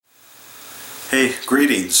Hey,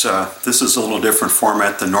 greetings. This is a little different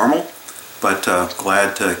format than normal, but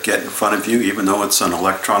glad to get in front of you, even though it's an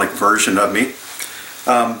electronic version of me.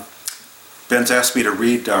 Ben's asked me to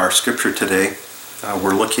read our scripture today.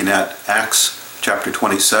 We're looking at Acts chapter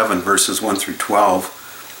 27, verses 1 through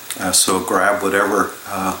 12. So grab whatever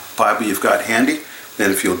Bible you've got handy,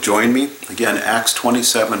 and if you'll join me, again, Acts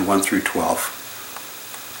 27, 1 through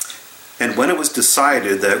 12. And when it was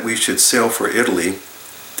decided that we should sail for Italy,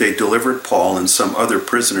 they delivered Paul and some other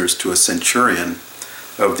prisoners to a centurion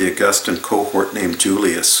of the Augustan cohort named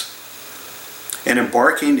Julius. And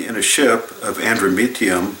embarking in a ship of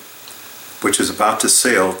Andromitium, which is about to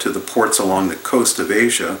sail to the ports along the coast of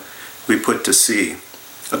Asia, we put to sea,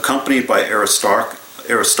 accompanied by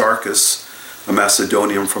Aristarchus, a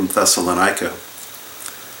Macedonian from Thessalonica.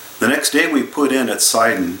 The next day we put in at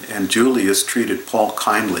Sidon, and Julius treated Paul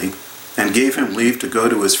kindly and gave him leave to go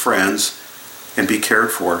to his friends and be cared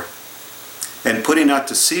for. And putting out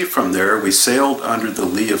to sea from there, we sailed under the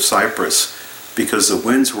lee of Cyprus, because the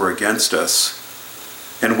winds were against us.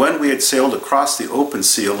 And when we had sailed across the open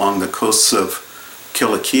sea along the coasts of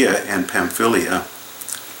Cilicia and Pamphylia,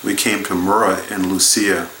 we came to Mura and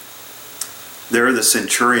Lucia. There the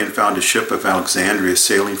centurion found a ship of Alexandria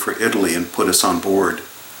sailing for Italy and put us on board.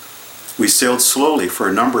 We sailed slowly for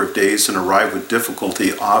a number of days and arrived with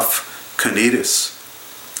difficulty off Cnidus.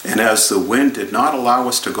 And as the wind did not allow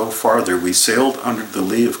us to go farther, we sailed under the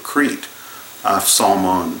lee of Crete, off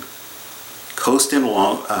Salmon. Coasting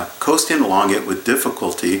along it with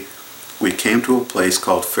difficulty, we came to a place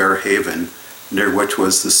called Fair Haven, near which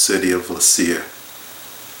was the city of Lasea.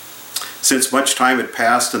 Since much time had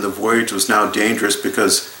passed and the voyage was now dangerous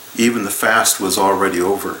because even the fast was already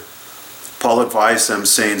over, Paul advised them,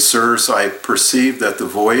 saying, "Sirs, I perceive that the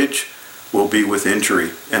voyage will be with injury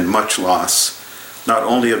and much loss, not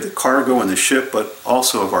only of the cargo and the ship, but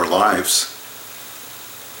also of our lives."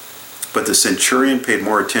 But the centurion paid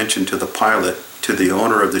more attention to the pilot, to the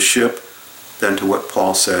owner of the ship, than to what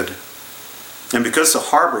Paul said. And because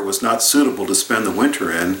the harbor was not suitable to spend the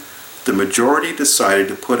winter in, the majority decided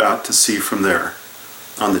to put out to sea from there,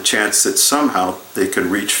 on the chance that somehow they could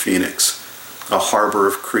reach Phoenix, a harbor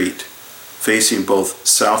of Crete, facing both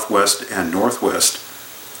southwest and northwest,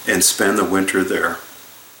 and spend the winter there.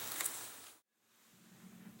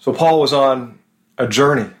 So Paul was on a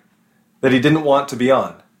journey that he didn't want to be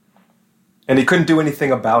on, and he couldn't do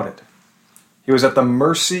anything about it. He was at the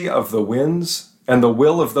mercy of the winds and the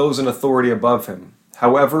will of those in authority above him,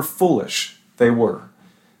 however foolish they were.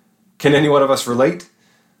 Can any one of us relate?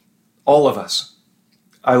 All of us.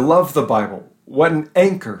 I love the Bible. What an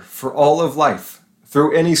anchor for all of life,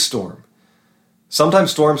 through any storm. Sometimes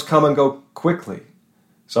storms come and go quickly.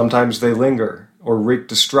 Sometimes they linger or wreak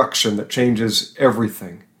destruction that changes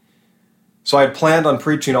everything. So I had planned on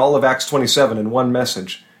preaching all of Acts 27 in one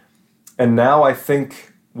message, and now I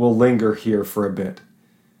think we'll linger here for a bit.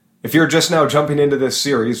 If you're just now jumping into this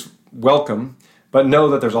series, welcome, but know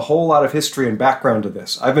that there's a whole lot of history and background to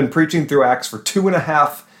this. I've been preaching through Acts for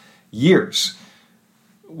 2.5 years,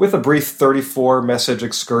 with a brief 34 message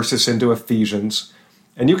excursus into Ephesians,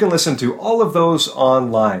 and you can listen to all of those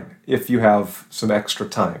online if you have some extra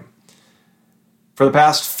time. For the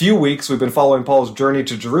past few weeks, we've been following Paul's journey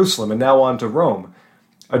to Jerusalem and now on to Rome,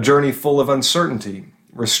 a journey full of uncertainty,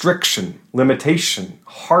 restriction, limitation,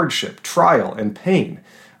 hardship, trial, and pain,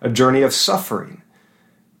 a journey of suffering.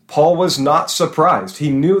 Paul was not surprised.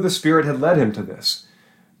 He knew the Spirit had led him to this,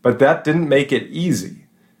 but that didn't make it easy.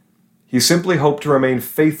 He simply hoped to remain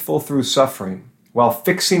faithful through suffering while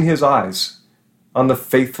fixing his eyes on the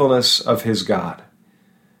faithfulness of his God.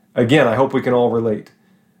 Again, I hope we can all relate.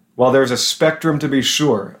 While there's a spectrum to be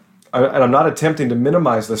sure, and I'm not attempting to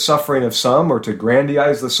minimize the suffering of some or to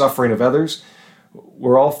grandiose the suffering of others,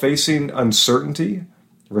 we're all facing uncertainty,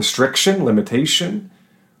 restriction, limitation,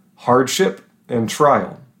 hardship, and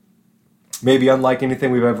trial, maybe unlike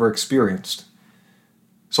anything we've ever experienced.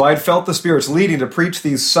 So I had felt the Spirit's leading to preach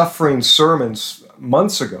these suffering sermons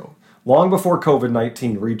months ago, long before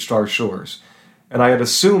COVID-19 reached our shores. And I had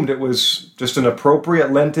assumed it was just an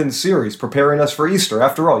appropriate Lenten series preparing us for Easter.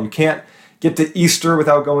 After all, you can't get to Easter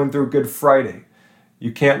without going through Good Friday.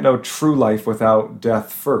 You can't know true life without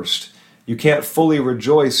death first. You can't fully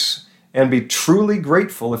rejoice and be truly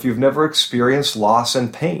grateful if you've never experienced loss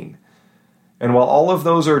and pain. And while all of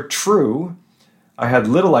those are true, I had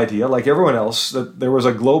little idea, like everyone else, that there was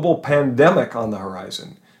a global pandemic on the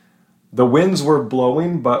horizon. The winds were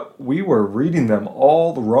blowing, but we were reading them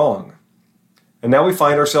all wrong. And now we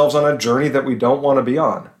find ourselves on a journey that we don't want to be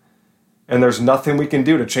on. And there's nothing we can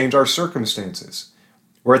do to change our circumstances.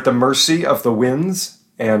 We're at the mercy of the winds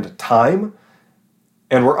and time.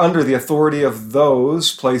 and we're under the authority of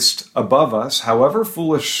those placed above us, however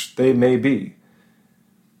foolish they may be.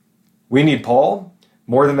 We need Paul.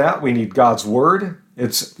 More than that, we need God's word.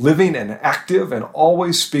 It's living and active and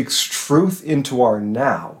always speaks truth into our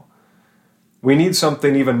now. We need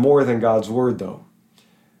something even more than God's word, though.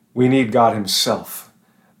 We need God himself,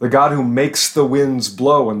 the God who makes the winds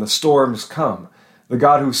blow and the storms come, the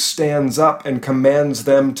God who stands up and commands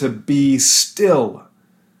them to be still.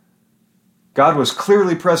 God was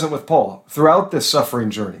clearly present with Paul throughout this suffering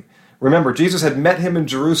journey. Remember, Jesus had met him in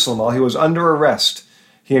Jerusalem while he was under arrest.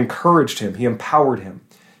 He encouraged him. He empowered him.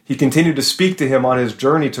 He continued to speak to him on his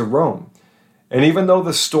journey to Rome. And even though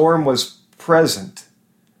the storm was present,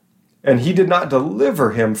 and he did not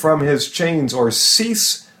deliver him from his chains or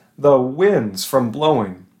cease the winds from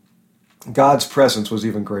blowing, God's presence was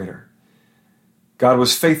even greater. God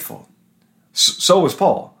was faithful. So was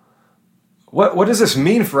Paul. What does this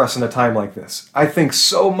mean for us in a time like this? I think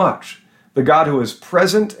so much. The God who is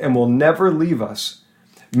present and will never leave us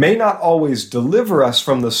may not always deliver us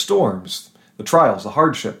from the storms, the trials, the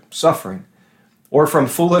hardship, suffering, or from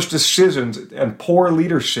foolish decisions and poor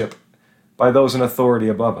leadership by those in authority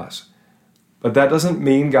above us. But that doesn't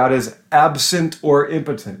mean God is absent or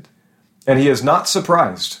impotent, and he is not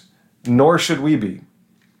surprised, nor should we be.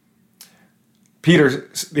 Peter,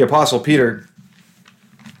 the Apostle Peter,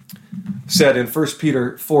 said in 1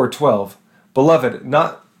 Peter 4:12, "Beloved,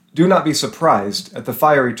 do not be surprised at the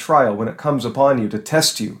fiery trial when it comes upon you to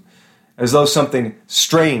test you, as though something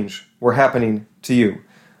strange were happening to you.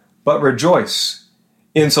 But rejoice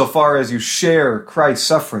insofar as you share Christ's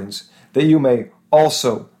sufferings, that you may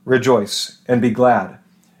also rejoice and be glad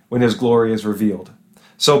when his glory is revealed.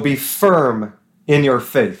 So be firm in your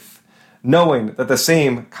faith, knowing that the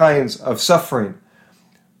same kinds of suffering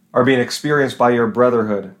are being experienced by your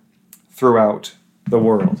brotherhood throughout the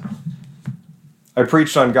world." I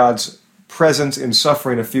preached on God's presence in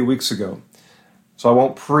suffering a few weeks ago, so I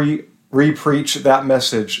won't re-preach that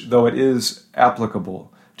message, though it is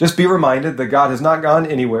applicable. Just be reminded that God has not gone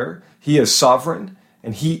anywhere. He is sovereign,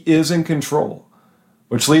 and he is in control,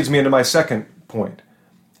 which leads me into my second point.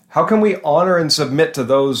 How can we honor and submit to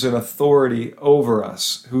those in authority over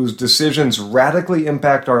us, whose decisions radically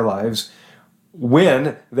impact our lives,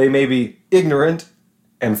 when they may be ignorant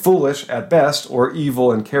and foolish at best, or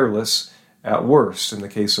evil and careless at worst, in the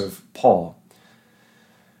case of Paul?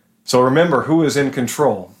 So remember who is in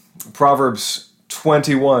control. Proverbs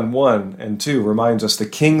 21:1 and 2 reminds us, "The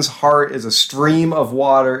king's heart is a stream of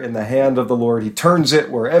water in the hand of the Lord. He turns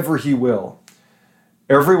it wherever he will.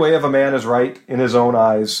 Every way of a man is right in his own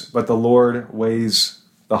eyes, but the Lord weighs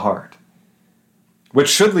the heart." Which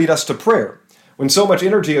should lead us to prayer. When so much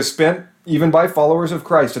energy is spent, even by followers of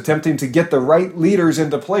Christ, attempting to get the right leaders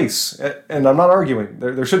into place, and I'm not arguing,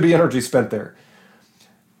 there should be energy spent there.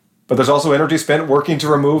 But there's also energy spent working to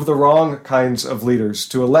remove the wrong kinds of leaders,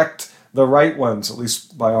 to elect the right ones, at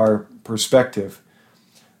least by our perspective.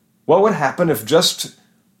 What would happen if just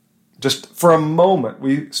for a moment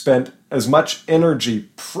we spent as much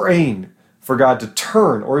energy praying for God to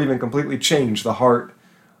turn or even completely change the heart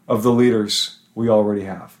of the leaders we already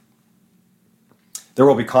have? There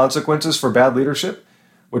will be consequences for bad leadership,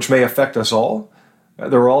 which may affect us all.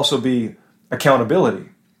 There will also be accountability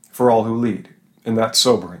for all who lead, and that's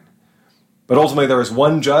sobering. But ultimately there is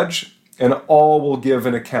one judge, and all will give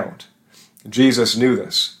an account. Jesus knew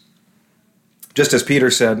this. Just as Peter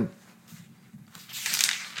said,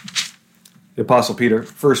 the Apostle Peter,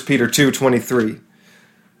 1 Peter 2:23,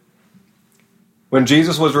 "When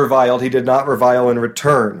Jesus was reviled, he did not revile in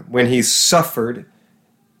return. When he suffered,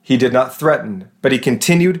 he did not threaten, but he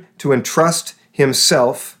continued to entrust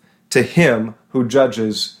himself to him who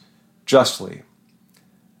judges justly."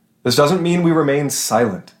 This doesn't mean we remain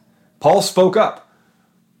silent. Paul spoke up.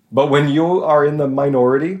 But when you are in the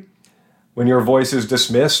minority, when your voice is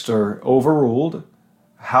dismissed or overruled,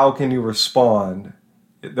 how can you respond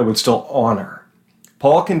that would still honor?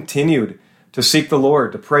 Paul continued to seek the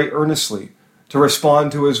Lord, to pray earnestly, to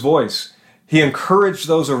respond to his voice. He encouraged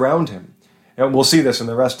those around him. And we'll see this in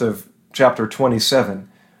the rest of chapter 27.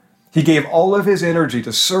 He gave all of his energy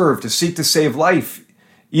to serve, to seek to save life,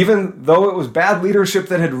 even though it was bad leadership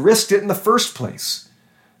that had risked it in the first place.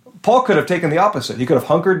 Paul could have taken the opposite. He could have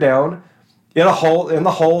hunkered down in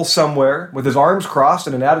the hole somewhere with his arms crossed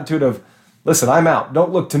and an attitude of, "Listen, I'm out.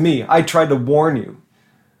 Don't look to me. I tried to warn you."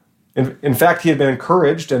 In fact, he had been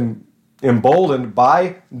encouraged and emboldened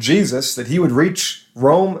by Jesus that he would reach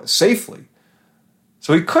Rome safely.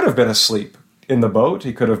 So he could have been asleep in the boat.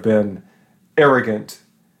 He could have been arrogant.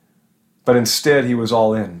 But instead, he was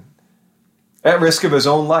all in. At risk of his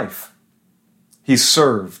own life, he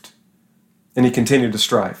served. and he continued to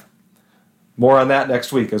strive. More on that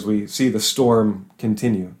next week as we see the storm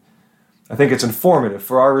continue. I think it's informative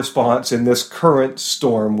for our response in this current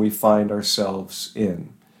storm we find ourselves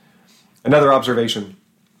in. Another observation,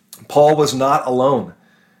 Paul was not alone.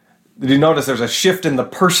 Did you notice there's a shift in the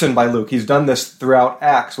person by Luke? He's done this throughout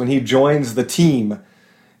Acts. When he joins the team,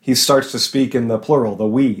 he starts to speak in the plural, the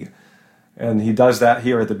we. And he does that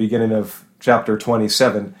here at the beginning of chapter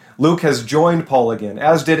 27. Luke has joined Paul again,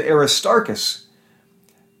 as did Aristarchus.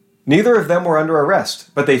 Neither of them were under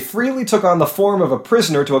arrest, but they freely took on the form of a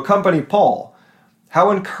prisoner to accompany Paul. How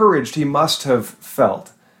encouraged he must have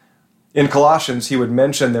felt. In Colossians, he would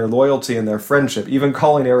mention their loyalty and their friendship, even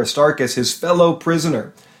calling Aristarchus his fellow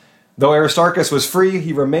prisoner. Though Aristarchus was free,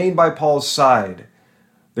 he remained by Paul's side.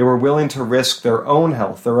 They were willing to risk their own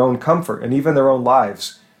health, their own comfort, and even their own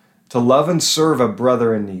lives to love and serve a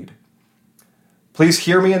brother in need. Please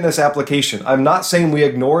hear me in this application. I'm not saying we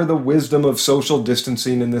ignore the wisdom of social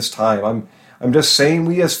distancing in this time. I'm just saying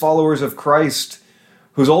we as followers of Christ,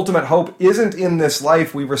 whose ultimate hope isn't in this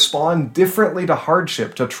life, we respond differently to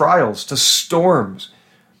hardship, to trials, to storms.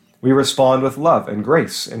 We respond with love and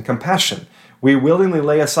grace and compassion. We willingly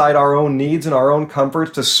lay aside our own needs and our own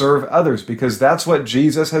comforts to serve others because that's what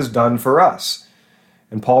Jesus has done for us.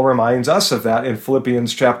 And Paul reminds us of that in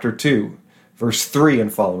Philippians chapter 2, verse 3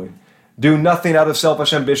 and following. Do nothing out of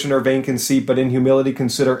selfish ambition or vain conceit, but in humility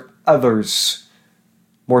consider others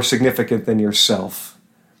more significant than yourself.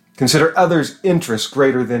 Consider others' interests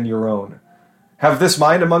greater than your own. Have this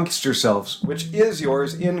mind amongst yourselves, which is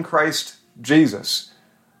yours in Christ Jesus.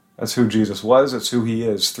 That's who Jesus was. It's who he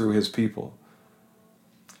is through his people.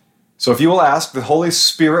 So if you will ask, the Holy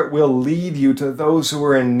Spirit will lead you to those who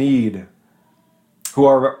are in need, who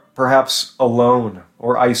are perhaps alone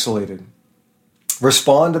or isolated.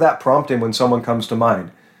 Respond to that prompting when someone comes to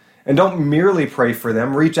mind. And don't merely pray for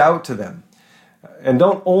them, reach out to them. And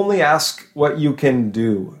don't only ask what you can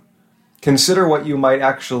do. Consider what you might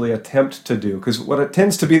actually attempt to do. Because what it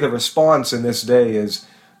tends to be the response in this day is,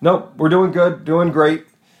 nope, we're doing good, doing great.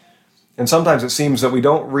 And sometimes it seems that we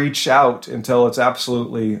don't reach out until it's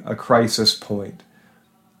absolutely a crisis point.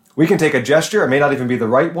 We can take a gesture, it may not even be the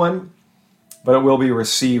right one, but it will be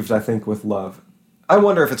received, I think, with love. I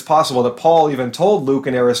wonder if it's possible that Paul even told Luke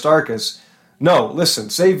and Aristarchus, no,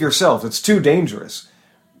 listen, save yourselves, it's too dangerous.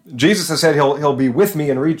 Jesus has said he'll be with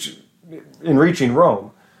me in reaching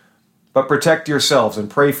Rome, but protect yourselves and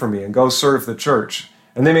pray for me and go serve the church.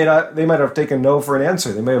 And they might have taken no for an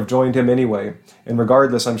answer. They may have joined him anyway. And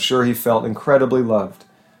regardless, I'm sure he felt incredibly loved.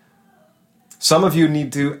 Some of you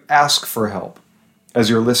need to ask for help as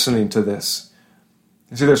you're listening to this.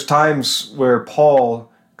 You see, there's times where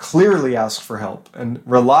Paul clearly asked for help and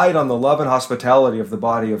relied on the love and hospitality of the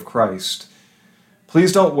body of Christ.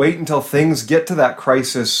 Please don't wait until things get to that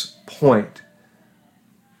crisis point.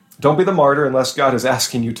 Don't be the martyr unless God is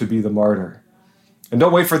asking you to be the martyr. And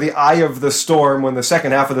don't wait for the eye of the storm when the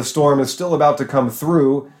second half of the storm is still about to come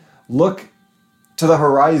through. Look to the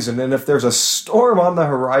horizon, and if there's a storm on the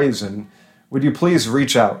horizon, would you please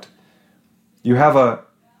reach out? You have a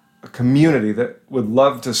community that would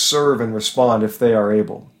love to serve and respond if they are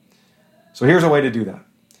able. So here's a way to do that.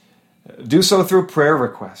 Do so through prayer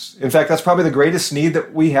requests. In fact, that's probably the greatest need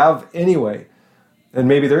that we have anyway. And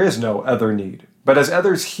maybe there is no other need. But as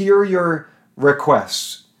others hear your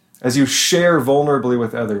requests, as you share vulnerably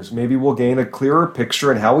with others, maybe we'll gain a clearer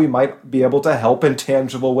picture in how we might be able to help in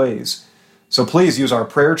tangible ways. So please use our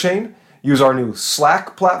prayer chain, use our new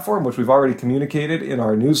Slack platform, which we've already communicated in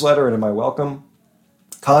our newsletter and in my welcome.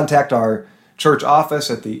 Contact our church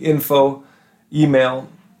office at the info email,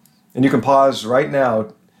 and you can pause right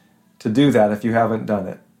now to do that if you haven't done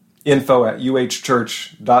it.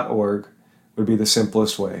 info@uhchurch.org would be the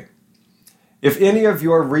simplest way. If any of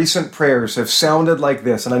your recent prayers have sounded like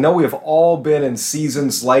this, and I know we have all been in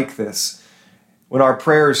seasons like this, when our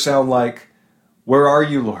prayers sound like, where are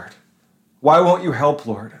you, Lord? Why won't you help,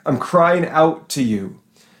 Lord? I'm crying out to you.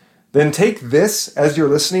 Then take this, as you're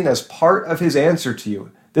listening, as part of his answer to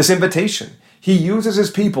you, this invitation. He uses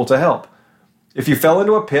his people to help. If you fell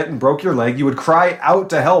into a pit and broke your leg, you would cry out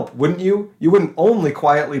to help, wouldn't you? You wouldn't only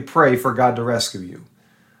quietly pray for God to rescue you.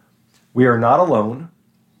 We are not alone.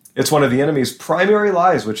 It's one of the enemy's primary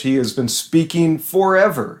lies, which he has been speaking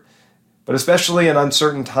forever, but especially in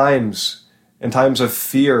uncertain times, in times of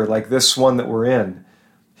fear like this one that we're in.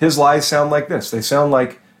 His lies sound like this. They sound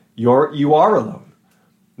like you are alone.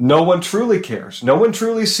 No one truly cares. No one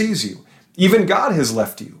truly sees you. Even God has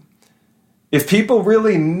left you. If people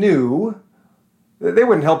really knew, they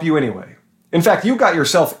wouldn't help you anyway. In fact, you got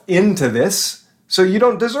yourself into this, so you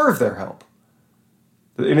don't deserve their help.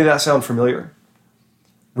 Does any of that sound familiar?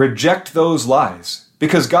 reject those lies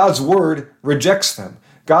because God's word rejects them.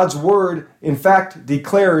 God's word, in fact,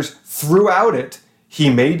 declares throughout it, He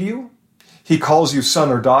made you. He calls you son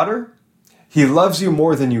or daughter. He loves you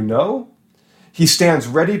more than you know. He stands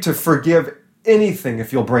ready to forgive anything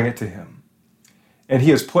if you'll bring it to Him. And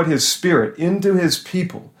He has put His Spirit into His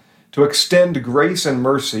people to extend grace and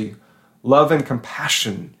mercy, love and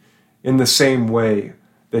compassion in the same way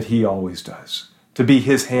that He always does, to be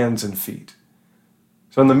His hands and feet.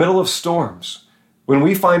 So in the middle of storms, when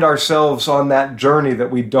we find ourselves on that journey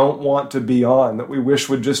that we don't want to be on, that we wish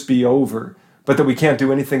would just be over, but that we can't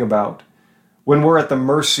do anything about, when we're at the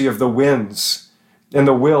mercy of the winds and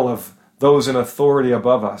the will of those in authority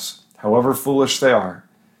above us, however foolish they are,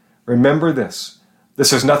 remember this.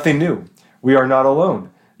 This is nothing new. We are not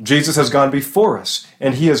alone. Jesus has gone before us,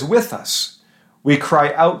 and He is with us. We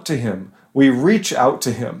cry out to Him. We reach out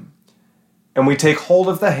to Him. And we take hold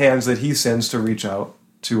of the hands that He sends to reach out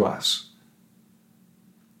to us.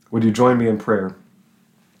 Would you join me in prayer?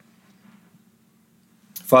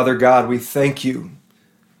 Father God, we thank You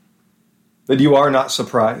that You are not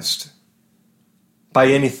surprised by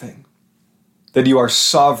anything, that You are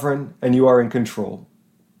sovereign and You are in control.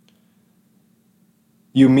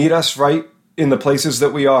 You meet us right in the places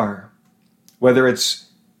that we are, whether it's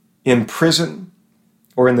in prison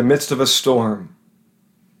or in the midst of a storm.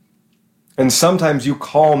 And sometimes You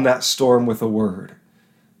calm that storm with a word.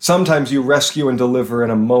 Sometimes You rescue and deliver in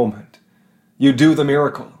a moment. You do the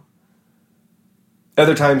miracle.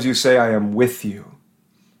 Other times You say, I am with you.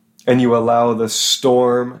 And You allow the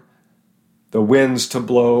storm, the winds to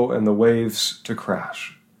blow, and the waves to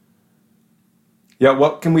crash. Yet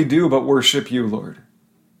what can we do but worship You, Lord?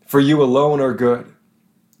 For You alone are good.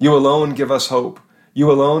 You alone give us hope.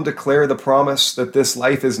 You alone declare the promise that this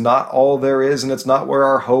life is not all there is, and it's not where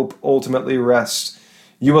our hope ultimately rests.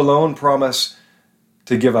 You alone promise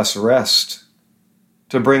to give us rest,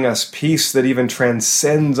 to bring us peace that even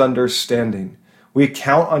transcends understanding. We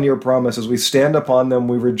count on Your promises. We stand upon them.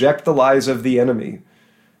 We reject the lies of the enemy,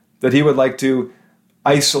 that he would like to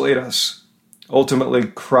isolate us, ultimately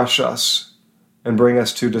crush us, and bring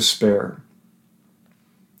us to despair.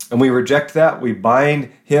 And we reject that. We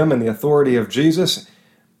bind him in the authority of Jesus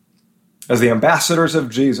as the ambassadors of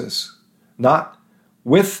Jesus, not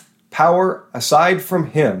with power aside from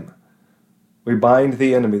him. We bind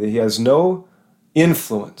the enemy, that he has no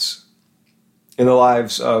influence in the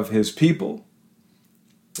lives of his people.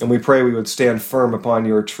 And we pray we would stand firm upon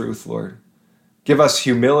Your truth, Lord. Give us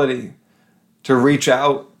humility to reach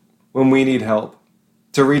out when we need help,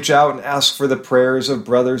 to reach out and ask for the prayers of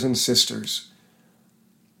brothers and sisters.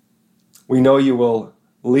 We know You will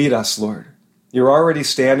lead us, Lord. You're already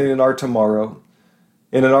standing in our tomorrow,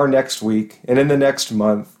 and in our next week, and in the next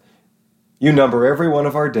month. You number every one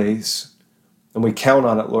of our days, and we count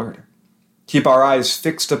on it, Lord. Keep our eyes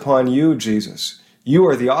fixed upon You, Jesus. You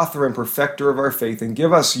are the author and perfecter of our faith, and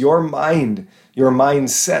give us Your mind, Your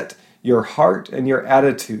mindset, Your heart, and Your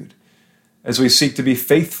attitude as we seek to be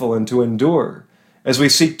faithful and to endure, as we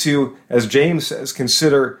seek to, as James says,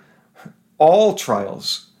 consider all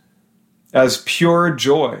trials as pure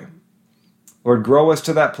joy. Lord, grow us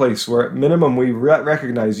to that place where at minimum we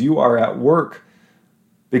recognize You are at work,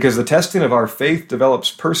 because the testing of our faith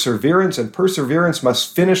develops perseverance, and perseverance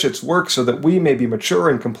must finish its work so that we may be mature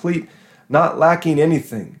and complete, not lacking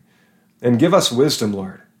anything. And give us wisdom,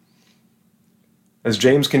 Lord. As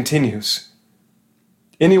James continues,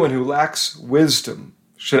 anyone who lacks wisdom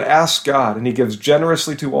should ask God, and He gives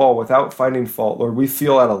generously to all without finding fault. Lord, we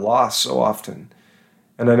feel at a loss so often.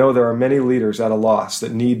 And I know there are many leaders at a loss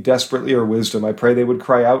that need desperately Your wisdom. I pray they would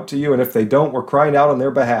cry out to You, and if they don't, we're crying out on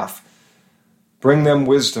their behalf. Bring them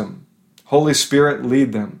wisdom. Holy Spirit,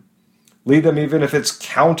 lead them. Lead them even if it's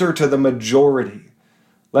counter to the majority.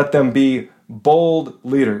 Let them be bold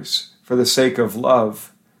leaders for the sake of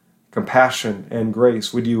love, compassion, and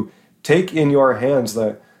grace. Would You take in Your hands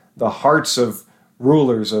the hearts of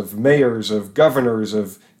rulers, of mayors, of governors,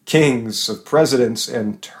 of kings, of presidents,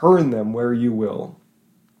 and turn them where You will.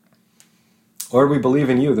 Lord, we believe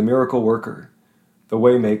in You, the miracle worker, the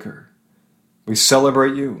way maker. We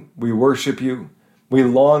celebrate You. We worship You. We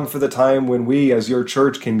long for the time when we, as Your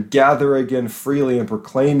church, can gather again freely and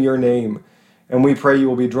proclaim Your name. And we pray You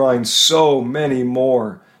will be drawing so many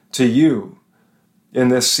more to You in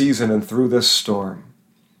this season and through this storm.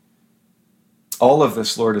 All of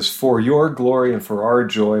this, Lord, is for Your glory and for our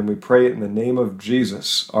joy, and we pray it in the name of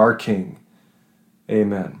Jesus, our King.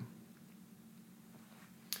 Amen.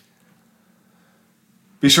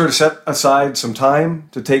 Be sure to set aside some time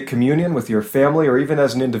to take communion with your family or even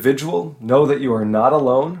as an individual. Know that you are not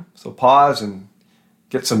alone, so pause and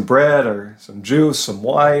get some bread or some juice, some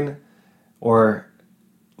wine, or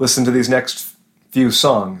listen to these next few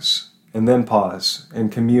songs and then pause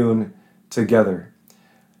and commune together.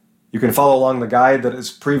 You can follow along the guide that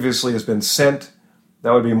has been sent.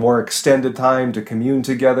 That would be more extended time to commune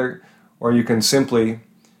together, or you can simply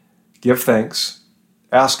give thanks,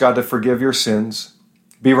 ask God to forgive your sins,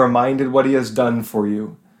 be reminded what He has done for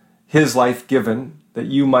you, His life given, that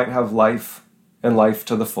you might have life and life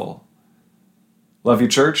to the full. Love you,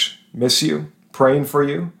 church. Miss you. Praying for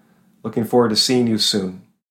you. Looking forward to seeing you soon.